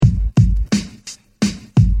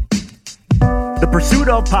Pursuit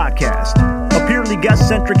of Podcast, a purely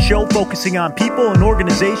guest-centric show focusing on people and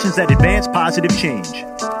organizations that advance positive change.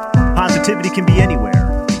 Positivity can be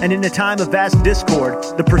anywhere, and in a time of vast discord,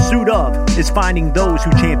 the pursuit of is finding those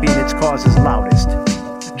who champion its causes loudest.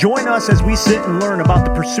 Join us as we sit and learn about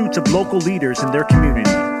the pursuits of local leaders in their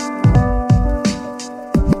community.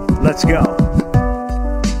 Let's go.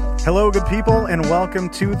 Hello, good people, and welcome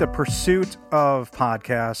to the Pursuit of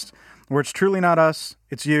Podcast, where it's truly not us,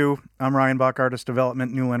 it's you. I'm Ryan Buck, Artist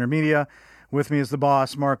Development, New Leonard Media. With me is the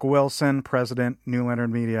boss, Mark Wilson, President, New Leonard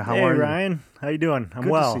Media. How are you? Hey, Ryan. How you doing? I'm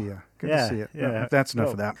Good well. to see you. Good to see you. Yeah. That's enough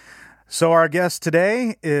of that. So our guest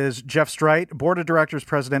today is Jeff Streit, Board of Directors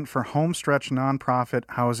President for HomeStretch Nonprofit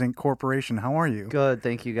Housing Corporation. How are you? Good.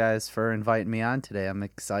 Thank you guys for inviting me on today. I'm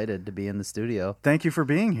excited to be in the studio. Thank you for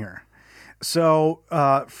being here. So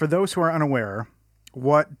for those who are unaware,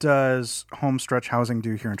 what does HomeStretch Housing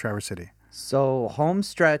do here in Traverse City? So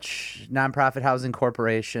HomeStretch Nonprofit Housing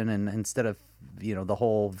Corporation, and instead of the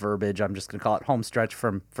whole verbiage, I'm just going to call it HomeStretch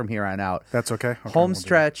from here on out. That's okay.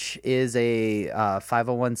 HomeStretch is a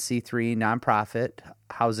 501c3 nonprofit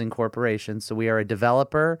housing corporation. So we are a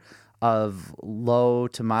developer of low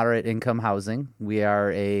to moderate income housing. We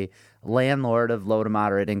are a landlord of low to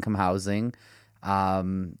moderate income housing.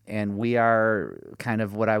 And we are kind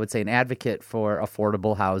of what I would say an advocate for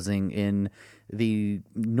affordable housing in the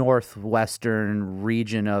northwestern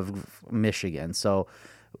region of Michigan. So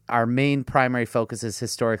our main primary focus has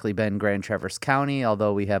historically been Grand Traverse County,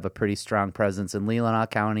 although we have a pretty strong presence in Leelanau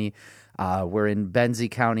County. We're in Benzie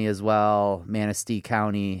County as well, Manistee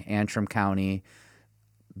County, Antrim County.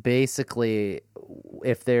 Basically,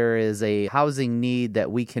 if there is a housing need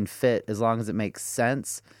that we can fit as long as it makes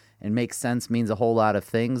sense, and makes sense means a whole lot of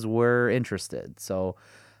things, we're interested. So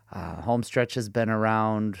HomeStretch has been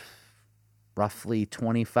around roughly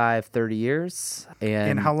 25, 30 years.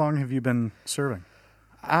 And how long have you been serving?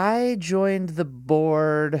 I joined the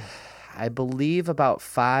board, I believe, about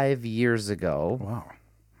 5 years ago. Wow.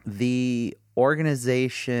 The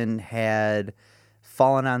organization had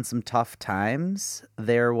fallen on some tough times.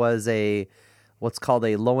 There was what's called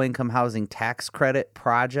a low-income housing tax credit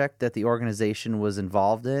project that the organization was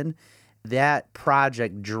involved in. That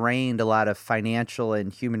project drained a lot of financial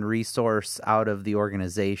and human resource out of the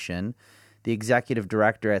organization. The executive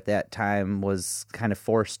director at that time was kind of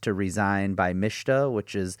forced to resign by MSHDA,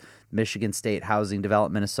 which is Michigan State Housing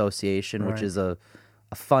Development Association, Right. which is a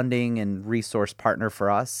funding and resource partner for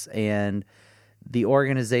us. And the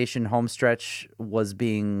organization HomeStretch was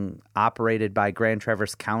being operated by Grand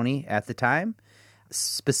Traverse County at the time,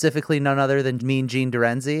 specifically none other than Mean Jean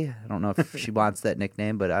Dorenzi. I don't know if she wants that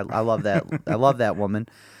nickname, but I love that. I love that woman.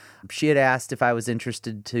 She had asked if I was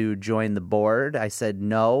interested to join the board. I said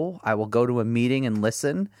no. I will go to a meeting and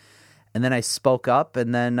listen. And then I spoke up,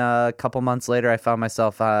 and then a couple months later, I found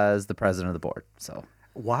myself as the president of the board. So,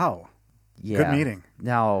 Wow. yeah. Good meeting.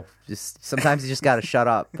 No, just sometimes you just got to shut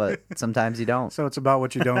up, but sometimes you don't. So it's about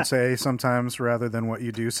what you don't say sometimes rather than what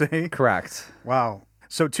you do say? Correct. Wow.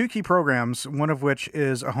 So two key programs, one of which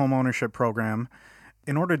is a home ownership program.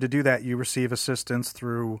 In order to do that, you receive assistance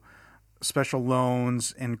through special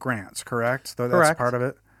loans and grants, correct? That's Correct. part of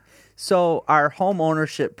it? So our home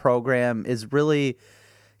ownership program is really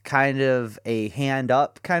kind of a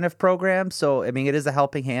hand-up kind of program. So, I mean, it is a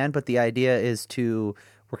helping hand, but the idea is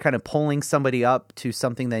we're kind of pulling somebody up to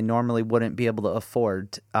something they normally wouldn't be able to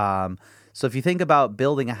afford. So if you think about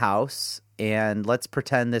building a house, and let's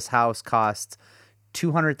pretend this house costs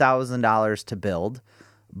 $200,000 to build,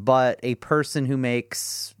 but a person who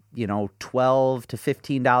makes, $12 to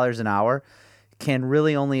 $15 an hour can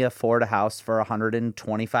really only afford a house for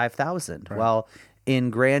 $125,000. Right. Well, in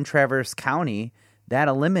Grand Traverse County, that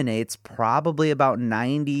eliminates probably about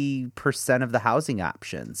 90% of the housing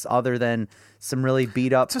options, other than some really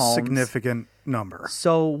beat up It's a homes. significant number.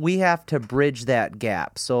 So we have to bridge that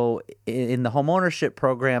gap. So in the homeownership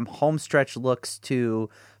program, HomeStretch looks to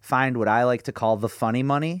find what I like to call the funny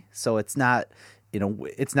money. So it's not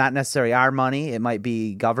necessarily our money. It might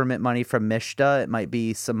be government money from MSHDA. It might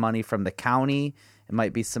be some money from the county. It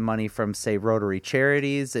might be some money from, say, Rotary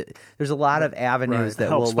Charities. There's a lot of avenues that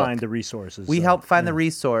helps we'll find the resources. We help find the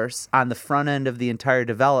resource on the front end of the entire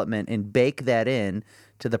development and bake that in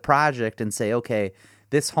to the project and say, okay,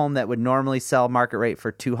 this home that would normally sell market rate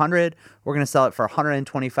for $200, we're going to sell it for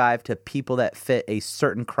 $125 to people that fit a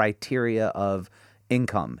certain criteria of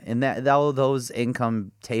income. And those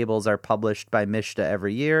income tables are published by MSHDA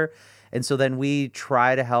every year. And so then we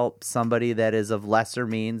try to help somebody that is of lesser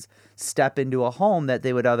means step into a home that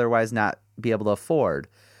they would otherwise not be able to afford.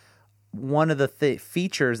 One of the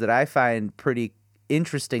features that I find pretty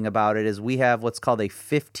interesting about it is we have what's called a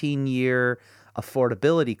 15-year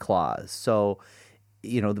affordability clause. So,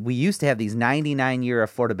 we used to have these 99-year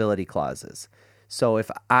affordability clauses. So if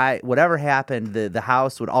whatever happened, the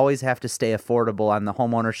house would always have to stay affordable on the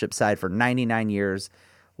home ownership side for 99 years.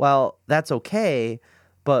 Well, that's okay,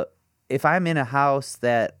 but if I'm in a house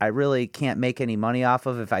that I really can't make any money off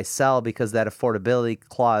of if I sell because that affordability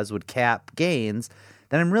clause would cap gains,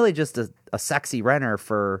 then I'm really just a sexy renter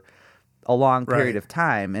for a long period of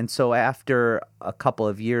time. And so after a couple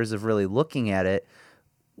of years of really looking at it,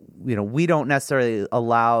 we don't necessarily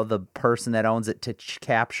allow the person that owns it to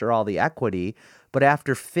capture all the equity. But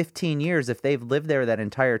after 15 years, if they've lived there that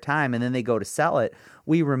entire time and then they go to sell it,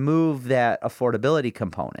 we remove that affordability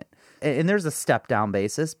component. And there's a step down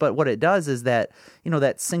basis. But what it does is that,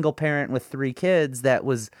 that single parent with 3 kids that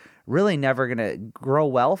was really never going to grow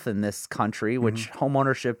wealth in this country, which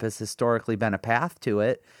homeownership has historically been a path to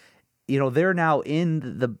it. They're now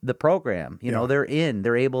in the program.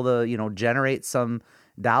 They're able to, generate some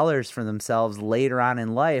dollars for themselves later on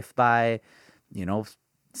in life by,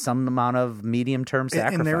 some amount of medium-term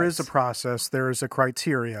sacrifice. And there is a process. There is a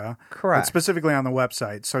criteria. Correct. Specifically on the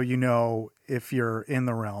website, so if you're in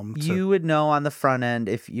the realm. You would know on the front end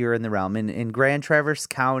if you're in the realm. In Grand Traverse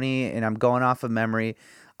County, and I'm going off of memory,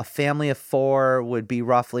 a family of 4 would be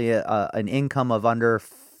roughly an income of under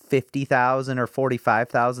 $50,000 or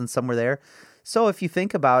 $45,000, somewhere there. So if you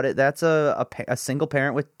think about it, that's a single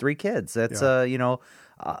parent with 3 kids. That's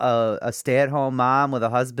a stay-at-home mom with a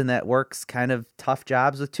husband that works kind of tough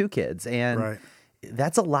jobs with 2 kids, and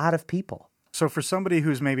that's a lot of people. So for somebody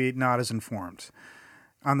who's maybe not as informed,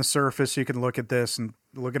 on the surface, you can look at this and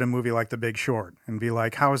look at a movie like The Big Short and be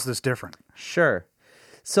like, how is this different? Sure.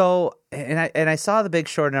 So, and I saw The Big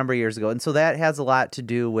Short a number of years ago, and so that has a lot to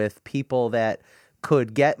do with people that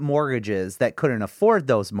could get mortgages that couldn't afford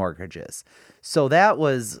those mortgages. So that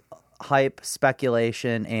was hype,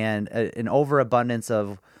 speculation, and an overabundance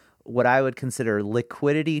of what I would consider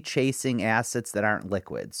liquidity chasing assets that aren't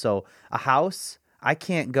liquid. So a house, I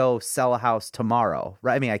can't go sell a house tomorrow,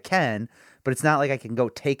 right? I mean, I can, but it's not like I can go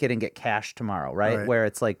take it and get cash tomorrow, right? Where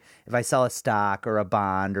it's like if I sell a stock or a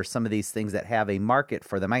bond or some of these things that have a market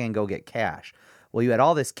for them, I can go get cash. Well, you had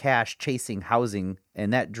all this cash chasing housing,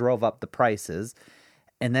 and that drove up the prices.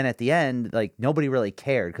 And then at the end, like, nobody really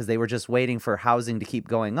cared because they were just waiting for housing to keep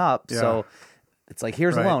going up. Yeah. So it's like,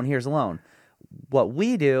 here's a loan, here's a loan. What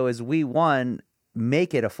we do is we,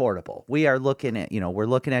 make it affordable. We are looking at, we're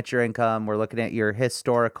looking at your income, we're looking at your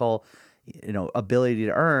historical, ability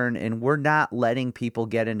to earn, and we're not letting people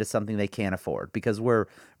get into something they can't afford because we're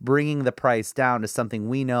bringing the price down to something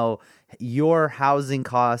we know your housing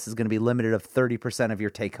cost is going to be limited of 30% of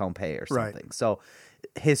your take-home pay or something. Right. So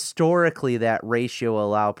historically, that ratio will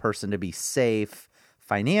allow a person to be safe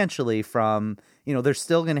financially from, they're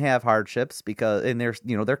still going to have hardships because, and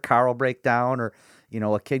their car will break down or,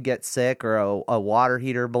 a kid gets sick or a water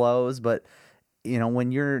heater blows. But,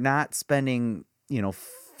 when you're not spending,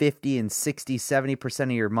 50 and 60, 70%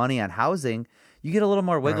 of your money on housing, you get a little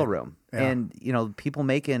more wiggle room. Yeah. And, people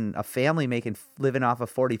living off of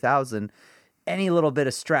 40,000, any little bit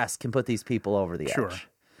of stress can put these people over the edge.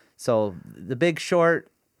 So The Big Short,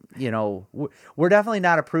 we're definitely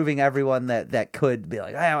not approving everyone that could be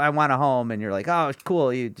like, I want a home. And you're like, oh,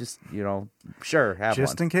 cool. You just, sure, have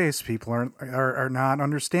just one. In case people are not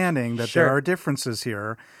understanding that there are differences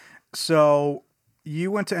here. So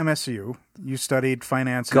you went to MSU. You studied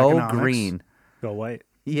finance and economics. Go green. Go white.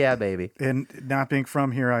 Yeah, baby. And not being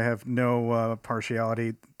from here, I have no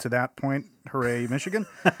partiality to that point. Hooray, Michigan.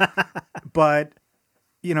 But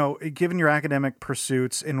given your academic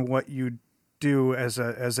pursuits and what you do as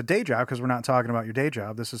a day job, because we're not talking about your day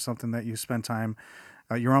job, this is something that you spend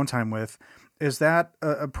your own time with. Is that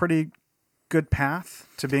a pretty good path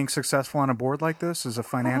to being successful on a board like this? Is a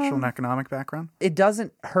financial and economic background? It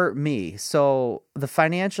doesn't hurt me. So the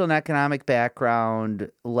financial and economic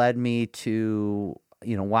background led me to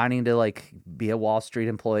wanting to be a Wall Street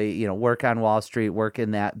employee, work on Wall Street, work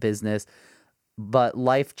in that business. But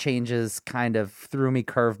life changes kind of threw me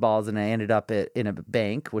curveballs, and I ended up in a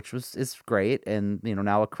bank, which is great, and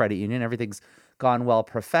now a credit union. Everything's gone well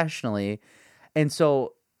professionally, and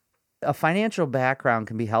so a financial background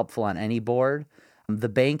can be helpful on any board. The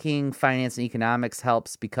banking, finance, and economics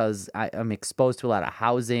helps because I'm exposed to a lot of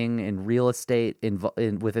housing and real estate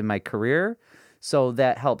within my career, so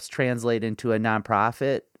that helps translate into a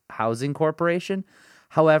nonprofit housing corporation.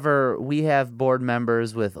 However, we have board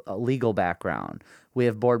members with a legal background. We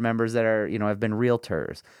have board members that are, have been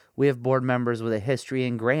realtors. We have board members with a history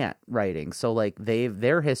in grant writing. So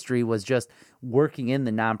their history was just working in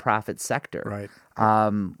the nonprofit sector. Right.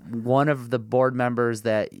 One of the board members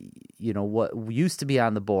that, what used to be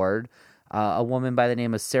on the board, A woman by the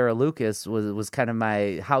name of Sarah Lucas was kind of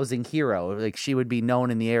my housing hero. Like, she would be known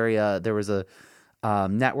in the area. There was a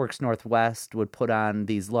Networks Northwest would put on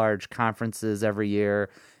these large conferences every year,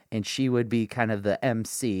 and she would be kind of the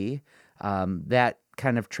MC. That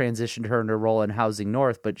kind of transitioned her into a role in Housing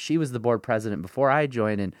North, but she was the board president before I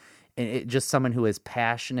joined, and just someone who is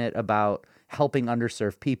passionate about helping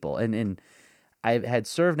underserved people. And I had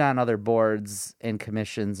served on other boards and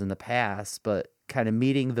commissions in the past, but kind of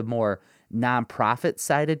meeting the more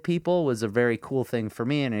nonprofit-sided people was a very cool thing for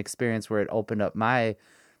me, and an experience where it opened up my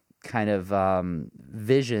kind of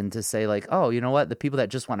vision to say, like, oh, you know what? The people that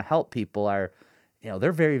just want to help people are,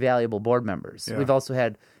 they're very valuable board members. Yeah. We've also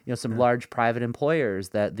had, some large private employers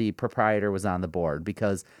that the proprietor was on the board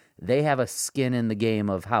because they have a skin in the game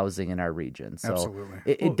of housing in our region. So absolutely.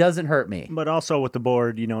 It doesn't hurt me. But also with the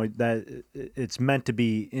board, that it's meant to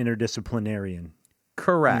be interdisciplinarian.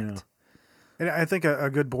 Correct. And I think a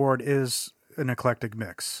good board is an eclectic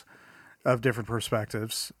mix of different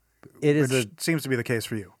perspectives. Which seems to be the case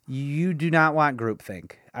for you. You do not want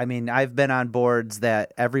groupthink. I mean, I've been on boards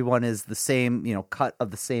that everyone is the same, cut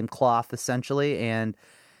of the same cloth, essentially, and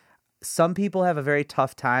some people have a very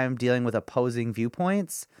tough time dealing with opposing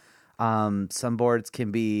viewpoints. Some boards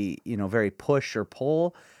can be, very push or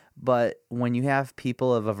pull, but when you have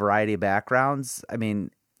people of a variety of backgrounds, I mean,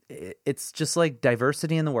 it's just like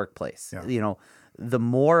diversity in the workplace. Yeah. The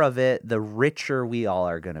more of it, the richer we all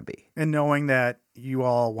are going to be. And knowing that you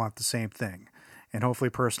all want the same thing, and hopefully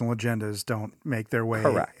personal agendas don't make their way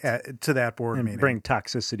to that board and meeting. Bring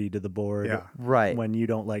toxicity to the board. Yeah. Right. When you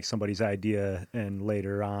don't like somebody's idea, and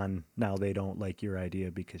later on, now they don't like your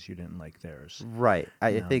idea because you didn't like theirs. Right.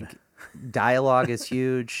 I think dialogue is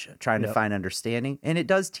huge, trying to find understanding. And it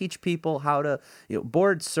does teach people how to,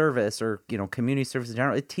 board service or, community service in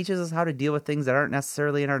general, it teaches us how to deal with things that aren't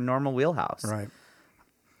necessarily in our normal wheelhouse. Right.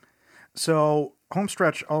 So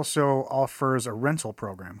HomeStretch also offers a rental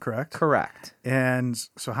program, correct? Correct. And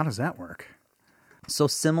so how does that work? So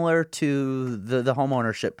similar to the home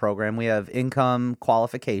ownership program, we have income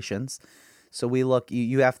qualifications. So we look,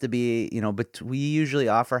 you have to be, but we usually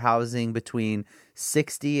offer housing between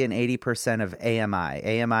 60 and 80% of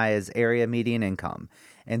AMI. AMI is area median income.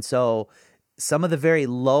 And so some of the very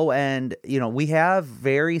low end, we have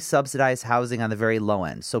very subsidized housing on the very low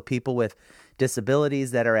end. So people with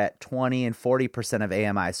disabilities that are at 20 and 40% of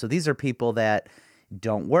AMI. So these are people that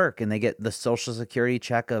don't work and they get the Social Security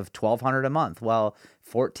check of $1,200 a month. Well,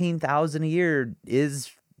 $14,000 a year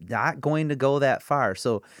is not going to go that far.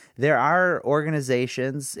 So there are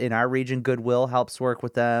organizations in our region. Goodwill helps work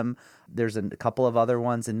with them. There's a couple of other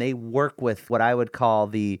ones, and they work with what I would call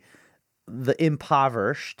the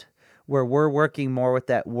impoverished, where we're working more with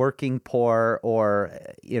that working poor, or,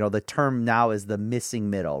 the term now is the missing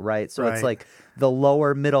middle, right? So It's like the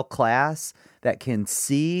lower middle class that can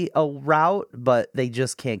see a route, but they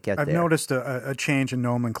just can't get there. I've noticed a change in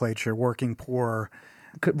nomenclature. Working poor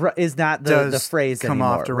is not the phrase come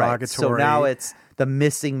anymore. Off derogatory. Right? So now it's the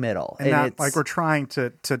missing middle. And not like we're trying to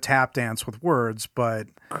tap dance with words, but...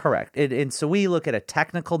 Correct. And so we look at a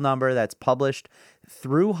technical number that's published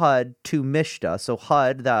through HUD to MSHDA. So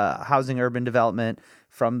HUD, the Housing Urban Development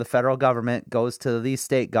from the federal government, goes to these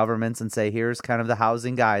state governments and say, here's kind of the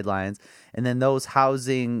housing guidelines. And then those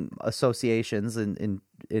housing associations, in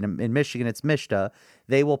Michigan, it's MSHDA,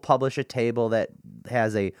 they will publish a table that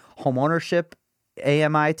has a homeownership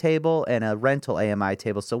AMI table and a rental AMI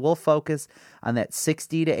table. So we'll focus on that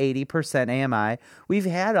 60 to 80% AMI. We've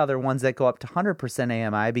had other ones that go up to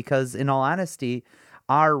 100% AMI because, in all honesty,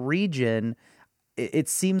 our region, it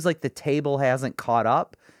seems like the table hasn't caught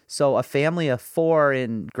up. So a family of four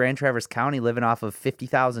in Grand Traverse County living off of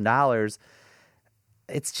 $50,000,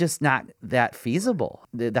 it's just not that feasible.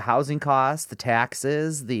 The housing costs, the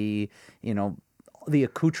taxes, the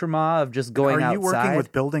accoutrement of just going outside. Are you working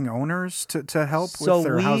with building owners to help with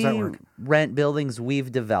their, how's that work? So we rent buildings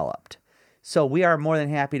we've developed. So we are more than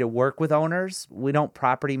happy to work with owners. We don't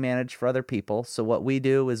property manage for other people. So what we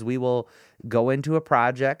do is we will go into a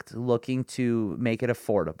project looking to make it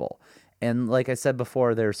affordable. And like I said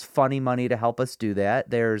before, there's funny money to help us do that.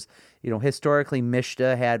 There's, historically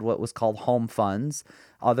MSHDA had what was called home funds.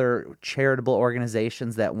 Other charitable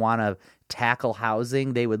organizations that want to tackle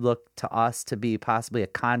housing, they would look to us to be possibly a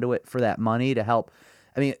conduit for that money to help.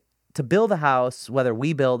 I mean, to build a house, whether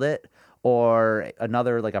we build it or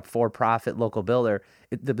another, like a for-profit local builder,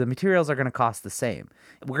 the materials are going to cost the same.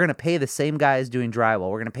 We're going to pay the same guys doing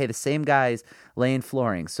drywall. We're going to pay the same guys laying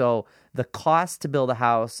flooring. So the cost to build a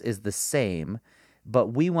house is the same, but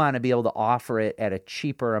we want to be able to offer it at a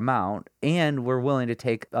cheaper amount, and we're willing to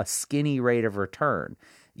take a skinny rate of return.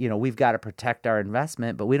 we've got to protect our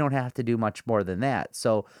investment, but we don't have to do much more than that.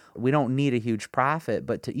 So we don't need a huge profit,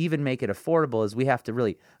 but to even make it affordable is we have to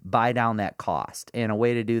really buy down that cost. And a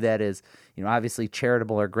way to do that is, obviously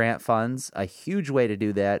charitable or grant funds. A huge way to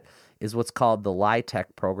do that is what's called the LIHTC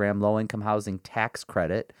program, Low Income Housing Tax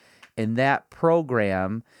Credit. And that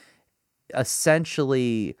program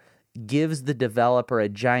essentially gives the developer a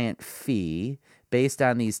giant fee based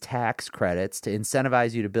on these tax credits to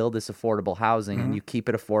incentivize you to build this affordable housing, and you keep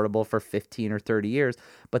it affordable for 15 or 30 years.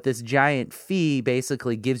 But this giant fee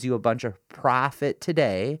basically gives you a bunch of profit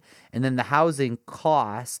today, and then the housing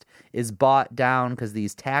cost is bought down because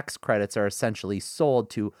these tax credits are essentially sold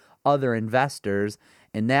to other investors,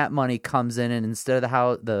 and that money comes in, and instead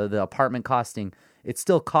of the apartment costing, it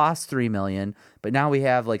still costs $3 million, but now we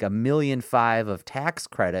have like $1.5 million of tax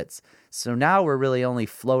credits. So now we're really only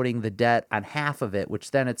floating the debt on half of it,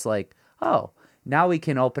 which then it's like, oh, now we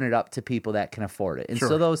can open it up to people that can afford it. And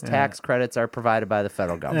so those tax credits are provided by the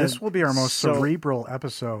federal government. This will be our most cerebral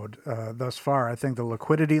episode thus far. I think the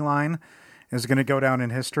liquidity line is going to go down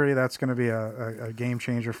in history. That's going to be a game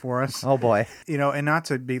changer for us. Oh, boy. And not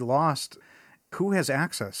to be lost, who has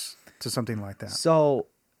access to something like that? So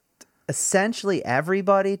essentially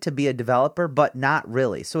everybody to be a developer, but not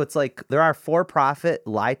really. So it's like there are for-profit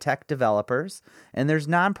LIHTC developers and there's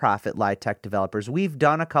nonprofit LIHTC developers. We've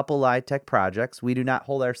done a couple LIHTC projects. We do not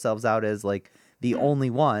hold ourselves out as like the only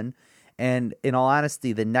one. And in all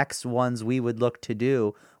honesty, the next ones we would look to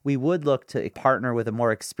do, we would look to partner with a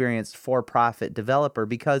more experienced for-profit developer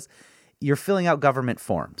because you're filling out government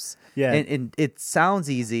forms. Yeah. And it sounds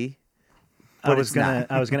easy. I was gonna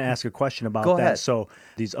ask a question about Go that. ahead. So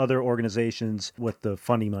these other organizations with the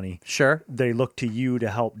funny money, Sure. they look to you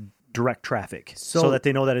to help direct traffic so that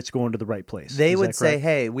they know that it's going to the right place. They Is would that say, correct?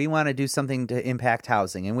 hey, we want to do something to impact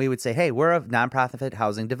housing. And we would say, hey, we're a nonprofit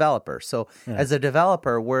housing developer. So as a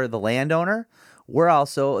developer, we're the landowner. We're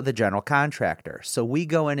also the general contractor. So we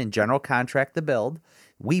go in and general contract the build.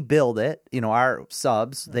 We build it, our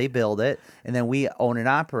subs, they build it, and then we own and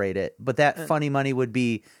operate it. But that funny money would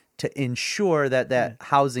be to ensure that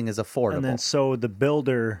housing is affordable. And then so the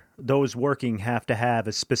builder, those working have to have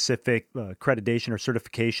a specific accreditation or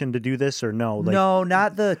certification to do this, or no? No,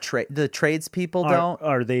 not the tradespeople don't.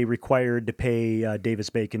 Are they required to pay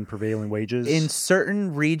Davis-Bacon prevailing wages? In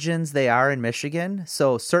certain regions, they are in Michigan.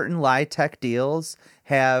 So certain LIHTC deals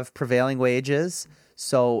have prevailing wages.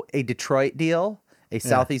 So a Detroit deal, a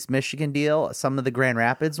Southeast Michigan deal, some of the Grand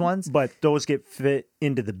Rapids ones. But those get fit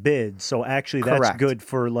into the bid. So actually that's Correct. good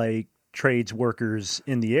for like trades workers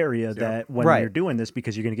in the area that when Right. you're doing this,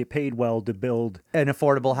 because you're going to get paid well to build An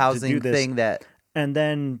affordable housing this. thing that... And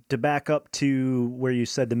then to back up to where you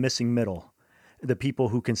said the missing middle, the people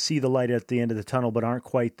who can see the light at the end of the tunnel but aren't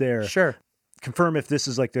quite there. Sure. Confirm if this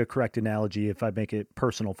is like the correct analogy, if I make it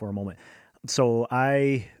personal for a moment. So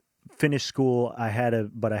I finished school. I had a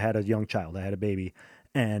young child. I had a baby,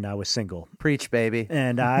 and I was single. Preach, baby.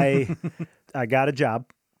 And I got a job,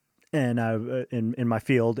 and in my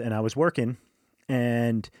field, and I was working.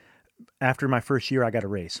 And after my first year, I got a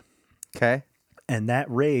raise. Okay. And that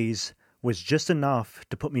raise was just enough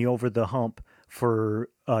to put me over the hump for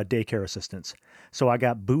daycare assistance. So I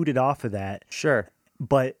got booted off of that. Sure.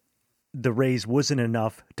 But the raise wasn't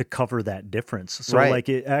enough to cover that difference. So Right. like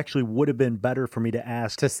it actually would have been better for me to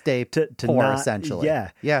ask To stay to poor, not, essentially.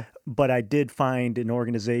 Yeah. Yeah. But I did find an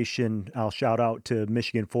organization, I'll shout out to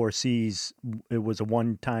Michigan 4Cs. It was a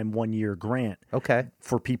one-time, one-year grant Okay.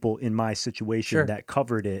 for people in my situation Sure. that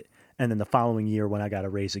covered it. And then the following year when I got a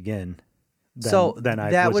raise again, then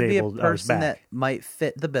I that was would be able, a I was person back. that might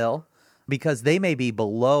fit the bill because they may be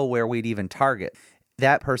below where we'd even target.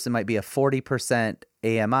 That person might be a 40%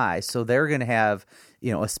 AMI, so they're going to have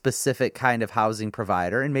a specific kind of housing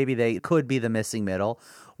provider, and maybe they could be the missing middle.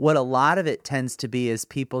 What a lot of it tends to be is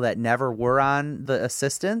people that never were on the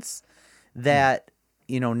assistance that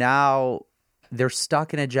now they're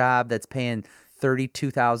stuck in a job that's paying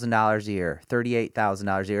 $32,000 a year,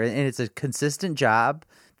 $38,000 a year, and it's a consistent job.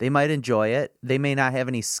 They might enjoy it. They may not have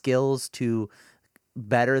any skills to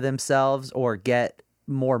better themselves or get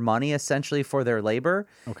more money essentially for their labor.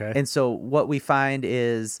 Okay. And so what we find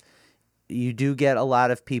is you do get a lot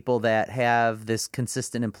of people that have this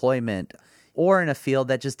consistent employment or in a field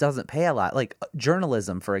that just doesn't pay a lot, like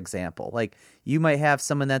journalism, for example. Like you might have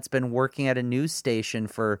someone that's been working at a news station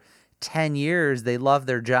for 10 years. They love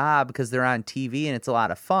their job because they're on TV and it's a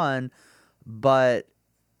lot of fun, but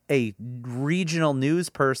a regional news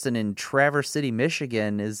person in Traverse City,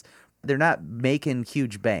 Michigan they're not making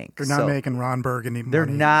huge bank. They're not making Ron Burgundy money. They're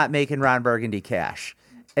not making Ron Burgundy cash.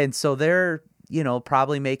 And so they're,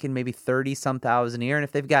 probably making maybe 30-some thousand a year. And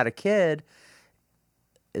if they've got a kid,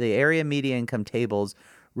 the area median income tables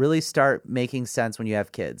really start making sense when you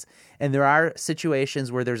have kids. And there are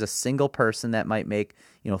situations where there's a single person that might make,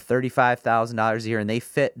 $35,000 a year, and they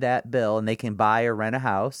fit that bill and they can buy or rent a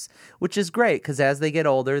house, which is great because as they get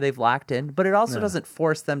older, they've locked in. But it also doesn't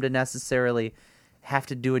force them to necessarily have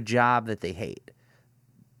to do a job that they hate.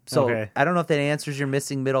 So I don't know if that answers your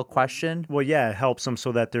missing middle question. Well, yeah, it helps them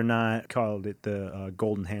so that they're not called the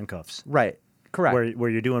golden handcuffs. Right. Correct. Where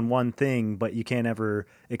you're doing one thing, but you can't ever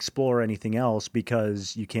explore anything else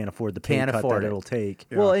because you can't afford the pay cut that it'll take.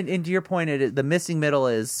 Yeah. Well, and to your point, the missing middle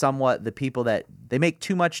is somewhat the people that they make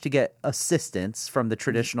too much to get assistance from the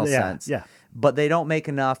traditional sense, but they don't make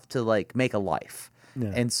enough to make a life.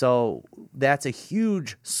 Yeah. And so that's a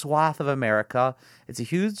huge swath of America. It's a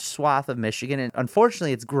huge swath of Michigan, and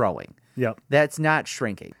unfortunately, it's growing. Yep. That's not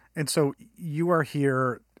shrinking. And so you are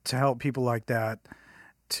here to help people like that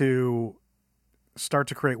to start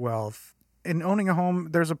to create wealth. In owning a home,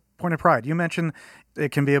 there's a point of pride. You mentioned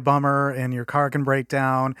it can be a bummer and your car can break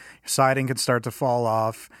down, your siding can start to fall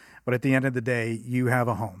off, but at the end of the day, you have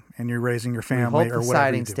a home and you're raising your family or whatever. The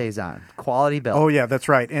siding stays on. Quality build. Oh, yeah, that's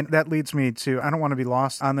right. And that leads me to, I don't want to be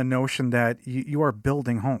lost on the notion that you are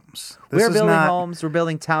building homes. We're building homes, we're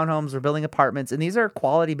building townhomes, we're building apartments, and these are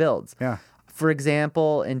quality builds. Yeah. For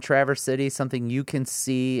example, in Traverse City, something you can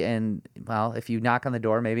see, and, well, if you knock on the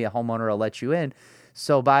door, maybe a homeowner will let you in.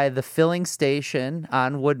 So by the filling station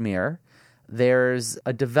on Woodmere, there's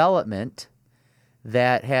a development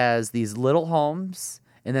that has these little homes,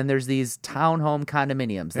 and then there's these townhome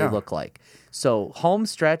condominiums, they look like. So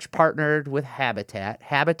HomeStretch partnered with Habitat.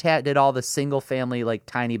 Habitat did all the single-family,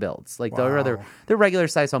 tiny builds. They're regular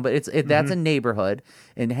size home, but that's a neighborhood.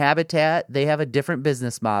 In Habitat, they have a different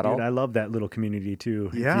business model. Dude, I love that little community,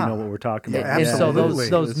 too, yeah. if you know what we're talking about. And so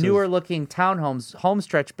those newer-looking townhomes,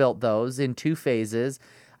 HomeStretch built those in 2 phases.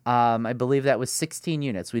 I believe that was 16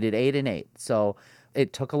 units. We did 8 and 8. So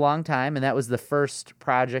it took a long time, and that was the first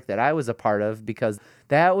project that I was a part of because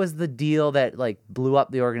that was the deal that blew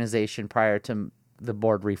up the organization prior to the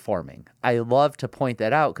board reforming. I love to point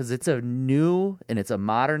that out because it's a new and it's a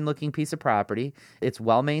modern looking piece of property. It's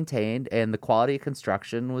well maintained and the quality of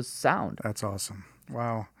construction was sound. That's awesome.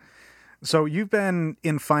 Wow. So you've been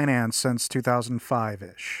in finance since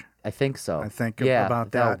 2005-ish. I think so. I think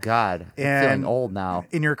about that. Oh, God. I'm feeling old now.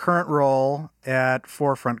 In your current role at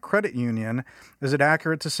Forefront Credit Union, is it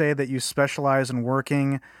accurate to say that you specialize in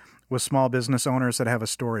working with small business owners that have a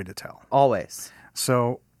story to tell? Always.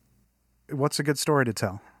 So what's a good story to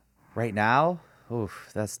tell? Right now?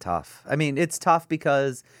 Oof, that's tough. I mean, it's tough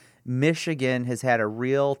because Michigan has had a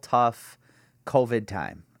real tough COVID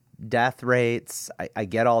time. Death rates, I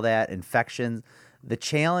get all that, infections. The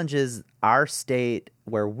challenge is our state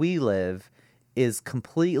where we live is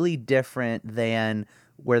completely different than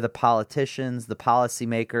where the politicians, the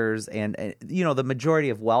policymakers, and the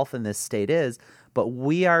majority of wealth in this state is. But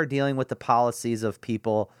we are dealing with the policies of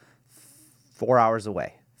people 4 hours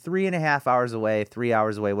away, 3.5 hours away, 3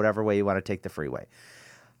 hours away, whatever way you want to take the freeway.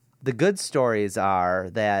 The good stories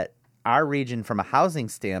are that our region from a housing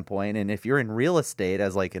standpoint, and if you're in real estate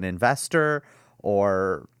as an investor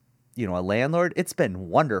or a landlord, it's been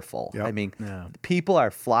wonderful. Yep. I mean, people are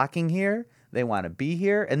flocking here. They want to be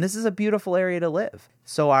here, and this is a beautiful area to live.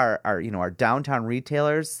 So our downtown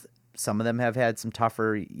retailers, some of them have had some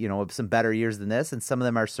tougher, some better years than this, and some of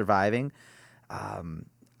them are surviving.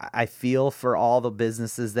 I feel for all the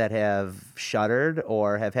businesses that have shuttered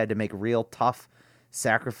or have had to make real tough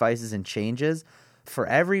sacrifices and changes. For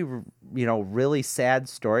every, really sad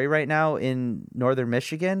story right now in northern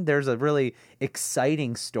Michigan, there's a really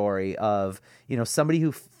exciting story of, somebody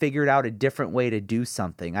who figured out a different way to do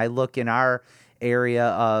something. I look in our area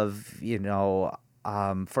of,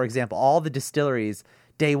 for example, all the distilleries,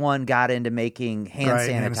 day one got into making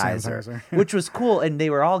hand sanitizer, which was cool. And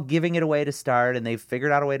they were all giving it away to start, and they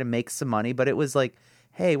figured out a way to make some money. But it was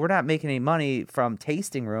hey, we're not making any money from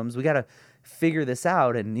tasting rooms. We got to figure this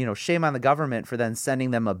out, and shame on the government for then sending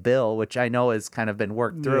them a bill, which I know has kind of been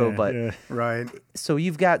worked through. Right. So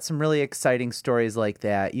you've got some really exciting stories like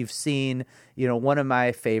that. You've seen, one of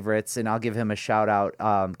my favorites, and I'll give him a shout out,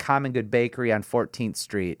 Common Good Bakery on 14th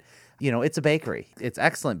Street. It's a bakery. It's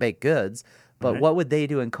excellent baked goods, but what would they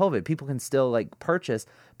do in COVID? People can still purchase,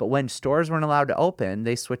 but when stores weren't allowed to open,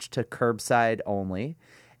 they switched to curbside only.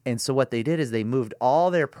 And so what they did is they moved all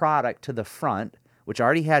their product to the front, which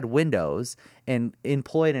already had windows, and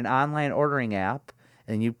employed an online ordering app,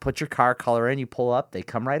 and you put your car color in, you pull up, they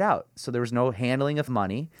come right out. So there was no handling of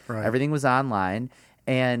money. Right. Everything was online,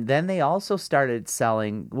 And then they also started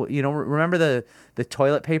selling, remember the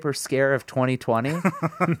toilet paper scare of 2020?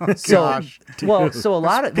 So a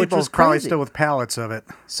lot of, which People was probably crazy. still with pallets of it.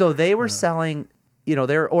 So they were selling,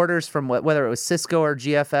 their orders from whether it was Cisco or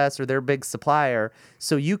GFS or their big supplier.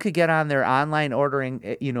 So you could get on their online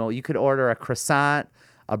ordering, you could order a croissant,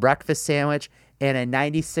 a breakfast sandwich, and a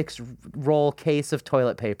 96 roll case of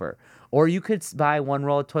toilet paper. Or you could buy one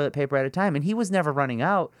roll of toilet paper at a time. And he was never running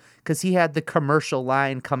out because he had the commercial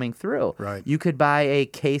line coming through. Right. You could buy a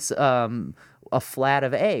case, a flat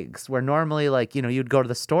of eggs, where normally, you'd go to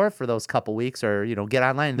the store for those couple weeks or, get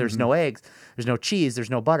online. There's no eggs, there's no cheese, there's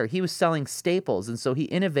no butter. He was selling staples. And so he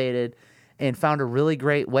innovated and found a really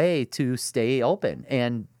great way to stay open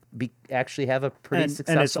and actually have a pretty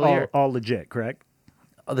successful year. And it's all legit, correct?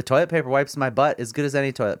 Oh, the toilet paper wipes my butt as good as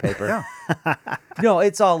any toilet paper. No,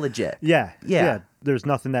 it's all legit. Yeah. There's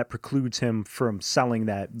nothing that precludes him from selling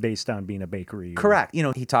that based on being a bakery. Correct.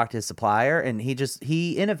 He talked to his supplier, and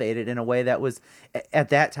he innovated in a way that was, at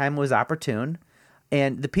that time, was opportune.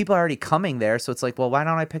 And the people are already coming there, so it's like, well, why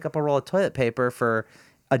don't I pick up a roll of toilet paper for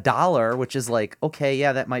 $1, which is like, okay,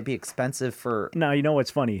 yeah, that might be expensive for... Now,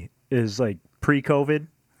 what's funny is, like, pre-COVID,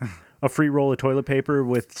 a free roll of toilet paper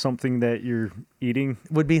with something that you're eating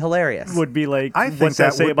would be hilarious. would be like, I think what's that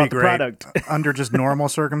that say would about be the great product? under just normal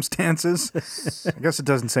circumstances. I guess it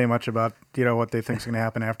doesn't say much about what they think's going to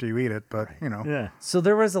happen after you eat it, but Yeah. So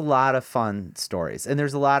there was a lot of fun stories, and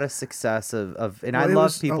there's a lot of success and I Well, it love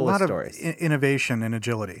was people a lot with of stories. innovation and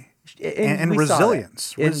agility And and we saw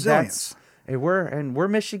resilience. that. And Resilience. we're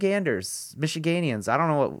Michiganians. I don't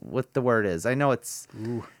know what the word is. I know it's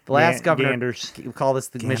the last governor. Ganders. We call this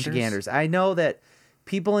the Ganders? Michiganders. I know that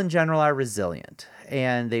people in general are resilient,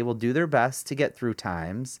 and they will do their best to get through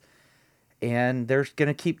times, and they're going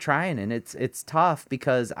to keep trying. And it's tough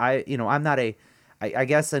because I'm not I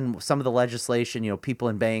guess in some of the legislation, people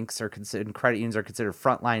in banks are considered, credit unions are considered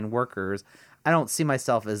frontline workers. I don't see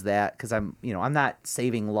myself as that because I'm not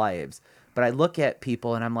saving lives. But I look at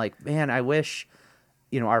people and I'm like, man, I wish,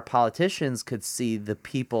 our politicians could see the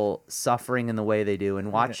people suffering in the way they do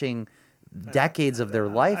and watching decades of their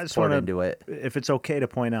life poured into it. If it's okay to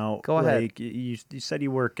point out, Go ahead. like, you said you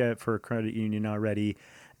work for a credit union already,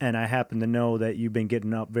 and I happen to know that you've been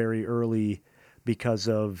getting up very early because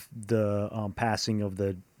of the passing of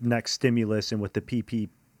the next stimulus and with the PP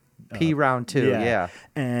round 2, yeah.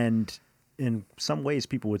 And in some ways,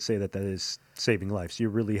 people would say that is saving lives. You're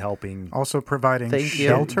really helping. Also providing Thank you.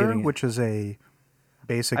 shelter, which is a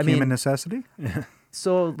basic human necessity.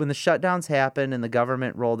 So when the shutdowns happened and the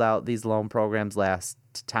government rolled out these loan programs last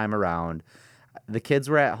time around, the kids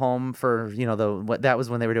were at home for, that was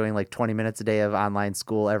when they were doing like 20 minutes a day of online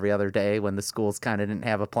school every other day when the schools kind of didn't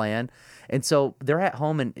have a plan. And so they're at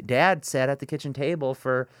home, and Dad sat at the kitchen table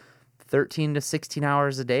for 13 to 16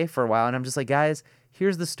 hours a day for a while. And I'm just like, guys,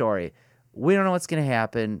 here's the story. We don't know what's going to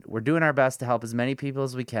happen. We're doing our best to help as many people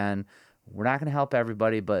as we can. We're not going to help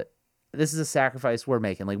everybody, but this is a sacrifice we're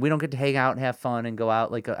making. Like, we don't get to hang out and have fun and go out.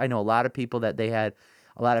 Like, I know a lot of people that they had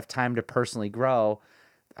a lot of time to personally grow.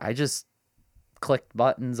 I just clicked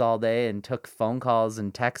buttons all day and took phone calls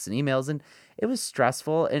and texts and emails, and it was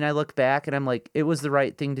stressful. And I look back and I'm like, it was the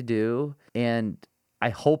right thing to do. And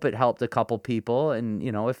I hope it helped a couple people. And,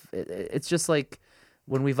 if it's just like,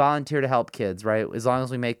 when we volunteer to help kids, right? As long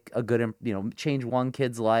as we make a good, change one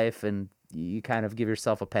kid's life, and you kind of give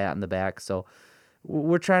yourself a pat on the back. So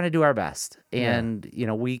we're trying to do our best, and,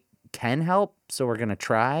 we can help. So we're going to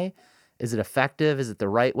try. Is it effective? Is it the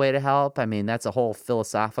right way to help? I mean, that's a whole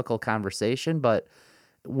philosophical conversation, but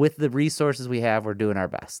with the resources we have, we're doing our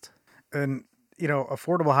best. And,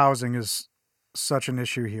 affordable housing is such an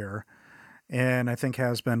issue here, and I think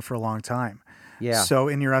has been for a long time. Yeah. So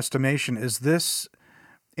in your estimation, is this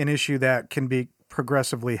an issue that can be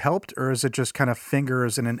progressively helped, or is it just kind of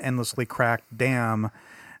fingers in an endlessly cracked dam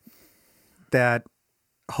that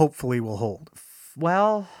hopefully will hold?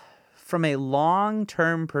 Well, from a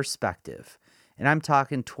long-term perspective, and I'm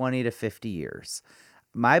talking 20 to 50 years,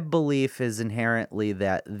 my belief is inherently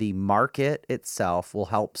that the market itself will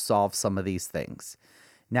help solve some of these things.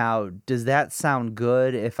 Now, does that sound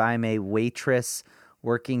good if I'm a waitress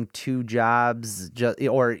working 2 jobs,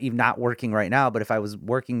 or even not working right now, but if I was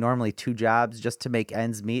working normally 2 jobs just to make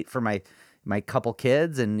ends meet for my couple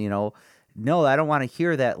kids? And, no, I don't want to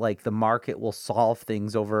hear that, like, the market will solve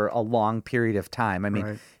things over a long period of time. I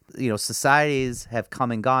mean, Right. Societies have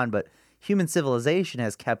come and gone, but human civilization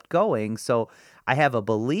has kept going. So I have a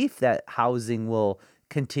belief that housing will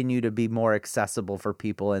continue to be more accessible for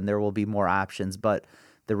people and there will be more options. But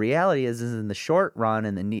the reality is in the short run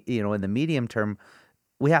and in the medium term,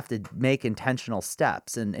 we have to make intentional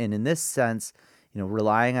steps. And in this sense,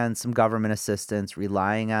 relying on some government assistance,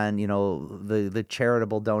 relying on, the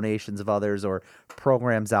charitable donations of others or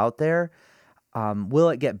programs out there. Will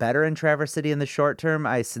it get better in Traverse City in the short term?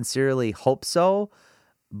 I sincerely hope so,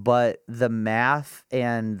 but the math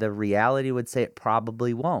and the reality would say it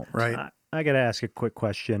probably won't. Right. I got to ask a quick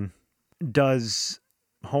question. Does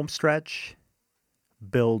HomeStretch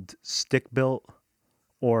build stick-built,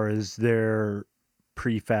 or is there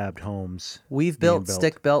prefabbed homes? We've built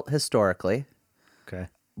stick-built historically. Okay.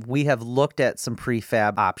 We have looked at some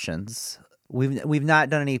prefab options. We've not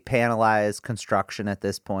done any panelized construction at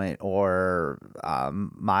this point, or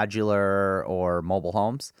modular or mobile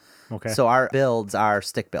homes. Okay. So our builds are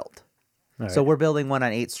stick built. All So right. we're building one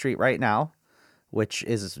on 8th Street right now, which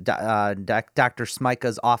is Dr.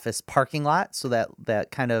 Smika's office parking lot. So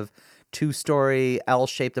that kind of 2-story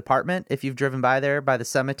L-shaped apartment, if you've driven by there by the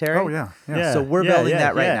cemetery. Oh, yeah. Yeah. So we're building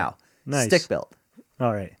that right now. Nice. Stick built.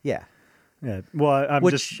 All right. Yeah. Yeah. Well, I'm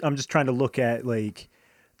Which- just trying to look at like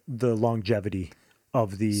the longevity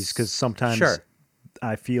of these, because sometimes Sure.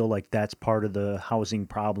 I feel like that's part of the housing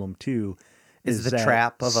problem too. Is the that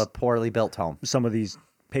trap of a poorly built home. some of these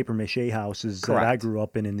paper mache houses that I Correct. grew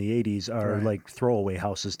up in the 80s are Right. like throwaway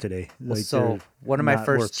houses today. Like So they're one of my not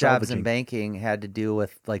first worth jobs in salvaging. banking had to do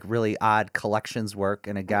with like really odd collections work,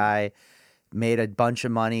 and a guy made a bunch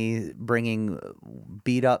of money bringing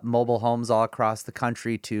beat up mobile homes all across the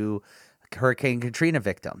country to Hurricane Katrina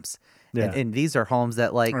victims. Yeah. And these are homes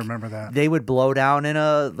that like I remember that. they would blow down in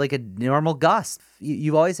a normal gust.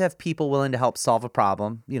 You always have people willing to help solve a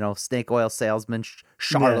problem, snake oil salesmen,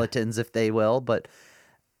 charlatans, if they will, but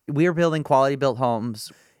we are building quality built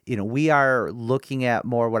homes. We are looking at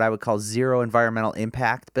more what I would call zero environmental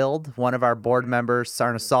impact build. One of our board members,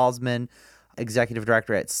 Sarna Salzman, executive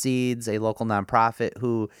director at Seeds, a local nonprofit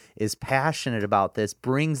who is passionate about this,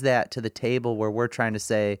 brings that to the table where we're trying to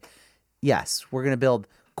say, yes, we're going to build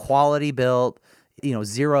quality built,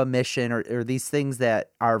 zero emission or these things that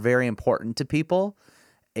are very important to people.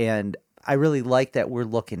 And I really like that we're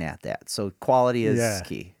looking at that. So quality is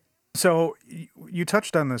key. So you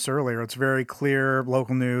touched on this earlier. It's very clear.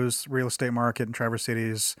 Local news, real estate market in Traverse City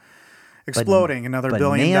is exploding. Another $1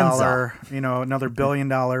 billion, another $1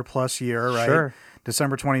 billion plus year, right? Sure.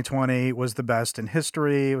 December 2020 was the best in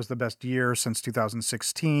history. It was the best year since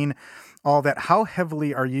 2016. All that. How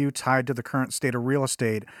heavily are you tied to the current state of real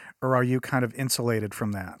estate, or are you kind of insulated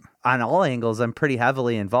from that? On all angles, I'm pretty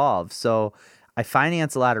heavily involved. So I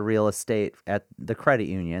finance a lot of real estate at the credit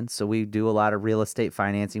union. So we do a lot of real estate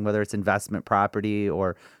financing, whether it's investment property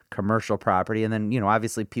or commercial property. And then,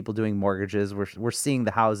 obviously people doing mortgages. We're seeing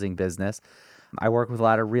the housing business. I work with a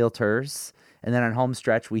lot of realtors. And then on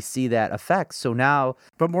HomeStretch, we see that effect. So now...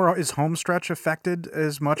 But more, is HomeStretch affected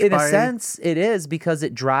as much in by... a sense, it is, because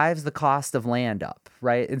it drives the cost of land up,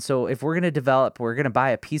 right? And so if we're going to develop, we're going to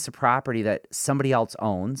buy a piece of property that somebody else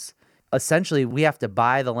owns. Essentially, we have to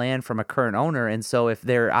buy the land from a current owner. And so if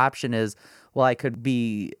their option is, well, I could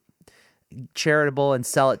be charitable and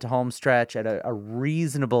sell it to HomeStretch at a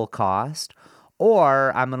reasonable cost,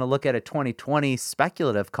 or I'm going to look at a 2020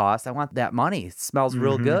 speculative cost. I want that money. It smells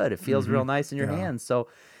real good. It feels real nice in your hands. So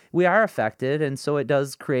we are affected. And so it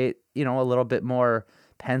does create, a little bit more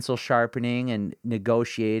pencil sharpening and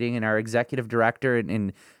negotiating. And our executive director,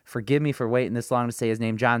 and forgive me for waiting this long to say his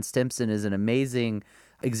name, John Stimpson, is an amazing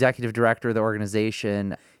executive director of the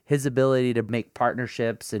organization. His ability to make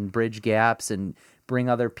partnerships and bridge gaps and bring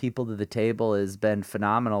other people to the table has been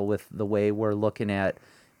phenomenal with the way we're looking at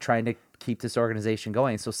trying to keep this organization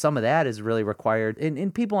going. So some of that is really required,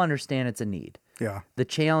 and people understand it's a need. Yeah. The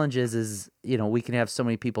challenge is we can have so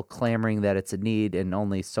many people clamoring that it's a need, and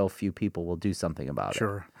only so few people will do something about it.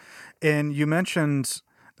 Sure. And you mentioned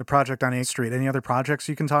the project on 8th Street. Any other projects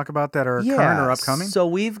you can talk about that are current or upcoming? So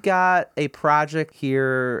we've got a project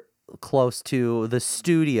here close to the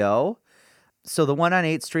studio. So the one on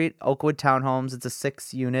 8th Street, Oakwood Townhomes, it's a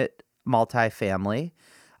 6-unit multifamily.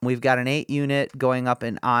 We've got an 8-unit going up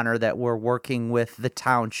in Honor that we're working with the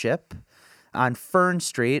township. On Fern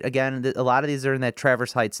Street, again, a lot of these are in that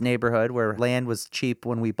Traverse Heights neighborhood where land was cheap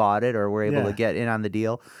when we bought it or were able to get in on the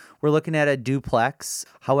deal. We're looking at a duplex.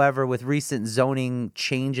 However, with recent zoning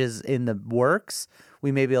changes in the works,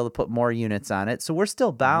 we may be able to put more units on it. So we're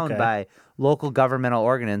still bound by local governmental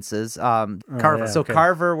ordinances. Carver. So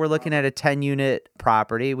Carver, we're looking at a 10-unit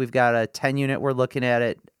property. We've got a 10-unit we're looking at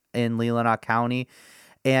it in Leelanau County.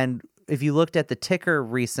 And if you looked at the ticker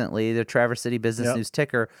recently, the Traverse City Business News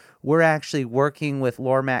ticker, we're actually working with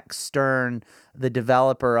Lormac Stern, the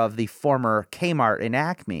developer of the former Kmart in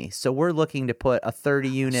Acme. So we're looking to put a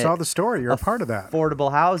 30-unit... Saw the story. You're a part of that.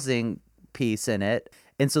 ...affordable housing piece in it.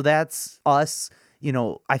 And so that's us,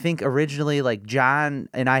 I think originally, like, John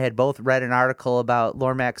and I had both read an article about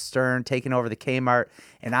Lormax Stern taking over the Kmart,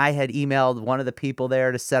 and I had emailed one of the people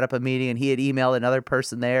there to set up a meeting, and he had emailed another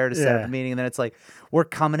person there to set up a meeting. And then it's like, we're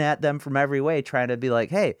coming at them from every way, trying to be like,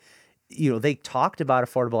 hey, they talked about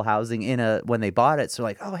affordable housing when they bought it. So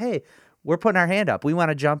like, oh, hey, we're putting our hand up. We want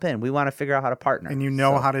to jump in. We want to figure out how to partner. And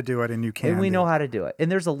how to do it, and you can. And we know how to do it.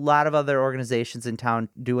 And there's a lot of other organizations in town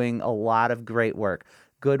doing a lot of great work.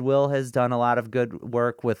 Goodwill has done a lot of good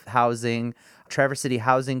work with housing. Traverse City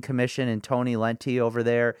Housing Commission and Tony Lenti over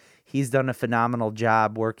there, he's done a phenomenal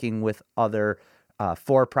job working with other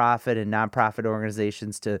for-profit and nonprofit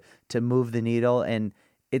organizations to move the needle. And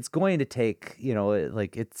it's going to take,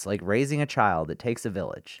 it's like raising a child. It takes a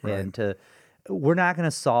village. Right. And we're not going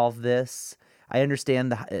to solve this. I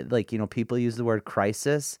understand people use the word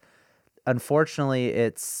crisis. Unfortunately,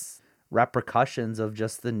 it's repercussions of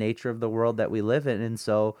just the nature of the world that we live in. And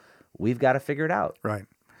so we've got to figure it out. Right.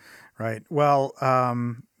 Well,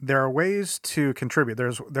 there are ways to contribute.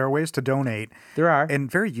 There are ways to donate. There are. In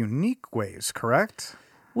very unique ways, correct?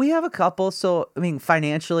 We have a couple. So,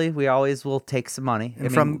 financially, we always will take some money.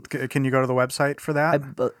 Can you go to the website for that?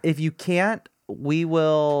 If you can't, we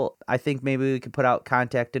will, I think maybe we could put out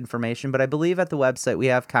contact information, but I believe at the website we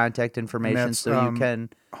have contact information, so you can...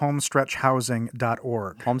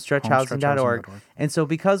 HomeStretchHousing.org. HomeStretchHousing.org. And so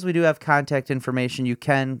because we do have contact information, you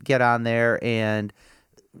can get on there and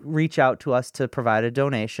reach out to us to provide a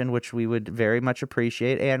donation, which we would very much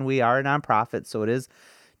appreciate. And we are a nonprofit, so it is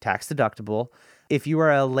tax deductible. If you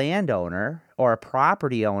are a landowner or a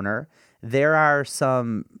property owner, there are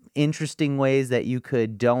some interesting ways that you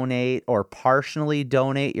could donate or partially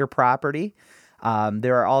donate your property.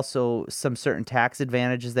 There are also some certain tax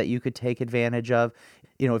advantages that you could take advantage of.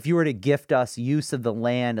 If you were to gift us use of the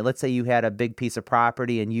land, and let's say you had a big piece of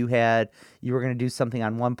property and you were going to do something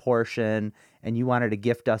on one portion and you wanted to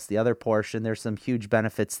gift us the other portion, there's some huge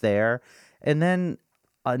benefits there. And then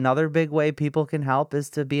another big way people can help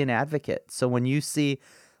is to be an advocate. So when you see,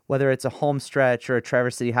 whether it's a HomeStretch or a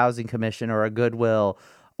Traverse City Housing Commission or a Goodwill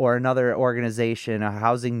or another organization, a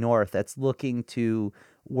Housing North, that's looking to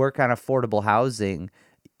work on affordable housing,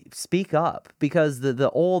 speak up. Because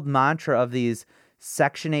the old mantra of these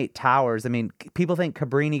Section 8 towers, people think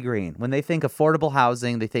Cabrini Green. When they think affordable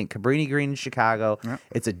housing, they think Cabrini Green in Chicago. Yep.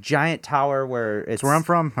 It's a giant tower where it's... That's where I'm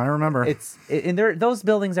from. I remember. Those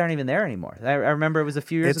buildings aren't even there anymore. I remember it was a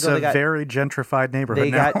few years ago. It's a very gentrified neighborhood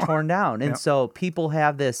They got torn down. And so people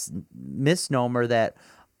have this misnomer that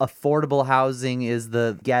affordable housing is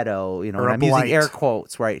the ghetto, and I'm using air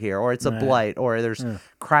quotes right here, or it's a blight, or there's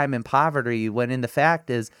crime and poverty, when in the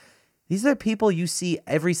fact is, these are the people you see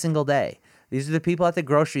every single day. These are the people at the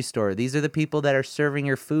grocery store. These are the people that are serving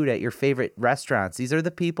your food at your favorite restaurants. These are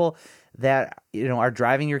the people that, are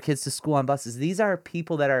driving your kids to school on buses. These are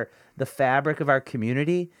people that are the fabric of our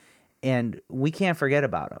community, and we can't forget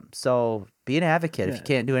about them. So be an advocate if you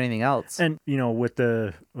can't do anything else. And, with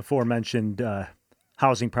the aforementioned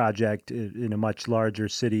housing project in a much larger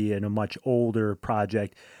city and a much older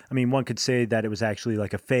project, one could say that it was actually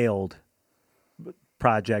like a failed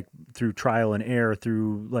project through trial and error,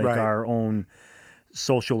 through our own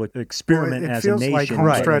social experiment as a nation. It feels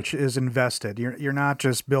like HomeStretch is invested. You're not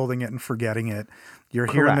just building it and forgetting it. You're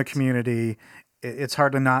here in the community. It's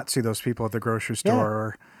hard to not see those people at the grocery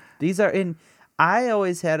store. These are in. I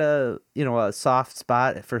always had a soft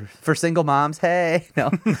spot for single moms. Hey, no,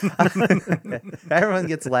 everyone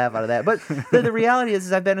gets a laugh out of that. But the reality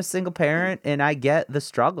is I've been a single parent and I get the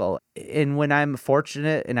struggle. And when I'm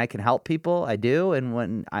fortunate and I can help people, I do. And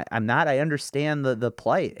when I'm not, I understand the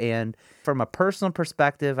plight. And from a personal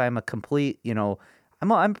perspective, I'm a complete,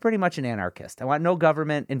 I'm pretty much an anarchist. I want no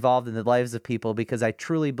government involved in the lives of people because I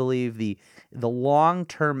truly believe the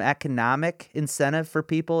long-term economic incentive for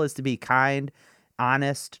people is to be kind,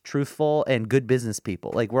 honest, truthful, and good business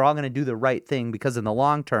people. Like, we're all going to do the right thing because in the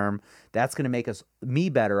long term, that's going to make me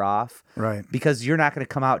better off. Right. Because you're not going to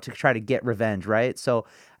come out to try to get revenge, right? So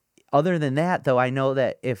other than that, though, I know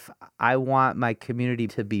that if I want my community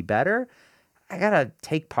to be better, I got to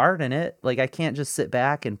take part in it. Like, I can't just sit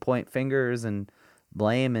back and point fingers and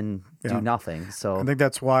blame and do nothing. So I think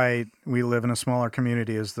that's why we live in a smaller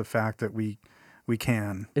community, is the fact that we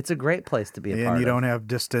can. It's a great place to be a part of. And you don't have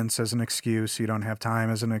distance as an excuse. You don't have time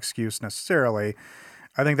as an excuse necessarily.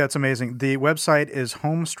 I think that's amazing. The website is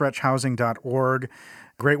homestretchhousing.org.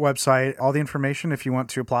 Great website. All the information if you want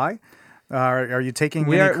to apply. Are you taking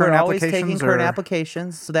current applications? We're always taking current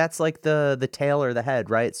applications. So that's like the tail or the head,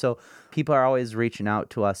 right? So people are always reaching out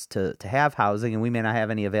to us to have housing, and we may not have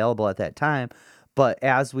any available at that time. But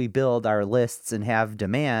as we build our lists and have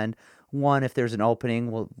demand, one, if there's an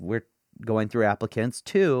opening, we're going through applicants.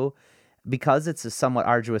 2, because it's a somewhat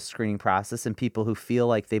arduous screening process and people who feel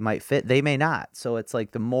like they might fit, they may not. So it's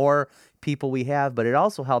like the more people we have, but it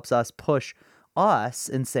also helps us push us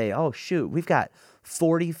and say, oh, shoot, we've got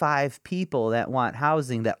 45 people that want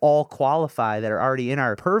housing that all qualify, that are already in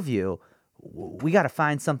our purview. We got to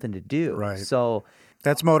find something to do. Right. So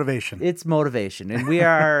that's motivation. It's motivation. And we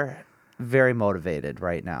are very motivated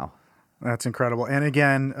right now. That's incredible. And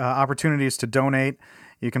again, opportunities to donate,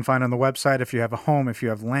 you can find on the website. If you have a home, if you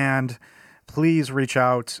have land, please reach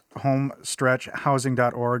out,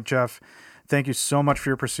 HomeStretchHousing.org. Jeff, thank you so much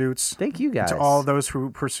for your pursuits. Thank you, guys. To all those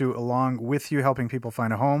who pursue along with you, helping people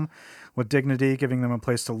find a home with dignity, giving them a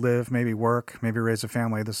place to live, maybe work, maybe raise a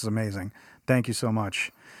family. This is amazing. Thank you so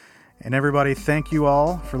much. And everybody, thank you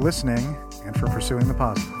all for listening and for pursuing the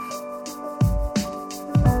positive.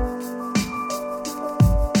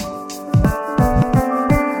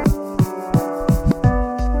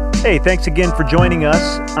 Hey, thanks again for joining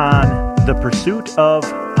us on the Pursuit of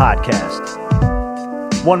Podcast.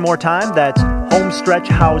 One more time, that's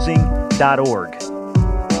HomeStretchHousing.org.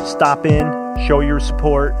 Stop in, show your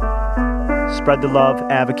support, spread the love,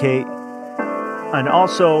 advocate. And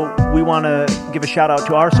also, we want to give a shout out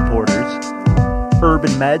to our supporters,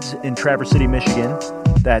 Urban Meds in Traverse City, Michigan.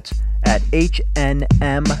 That's at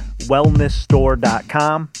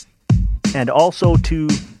hnmwellnessstore.com. And also to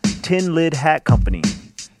Tin Lid Hat Company.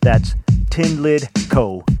 That's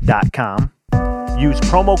tinlidco.com. Use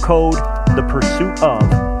promo code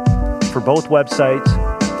ThePursuitOf for both websites.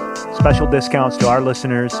 Special discounts to our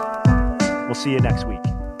listeners. We'll see you next week.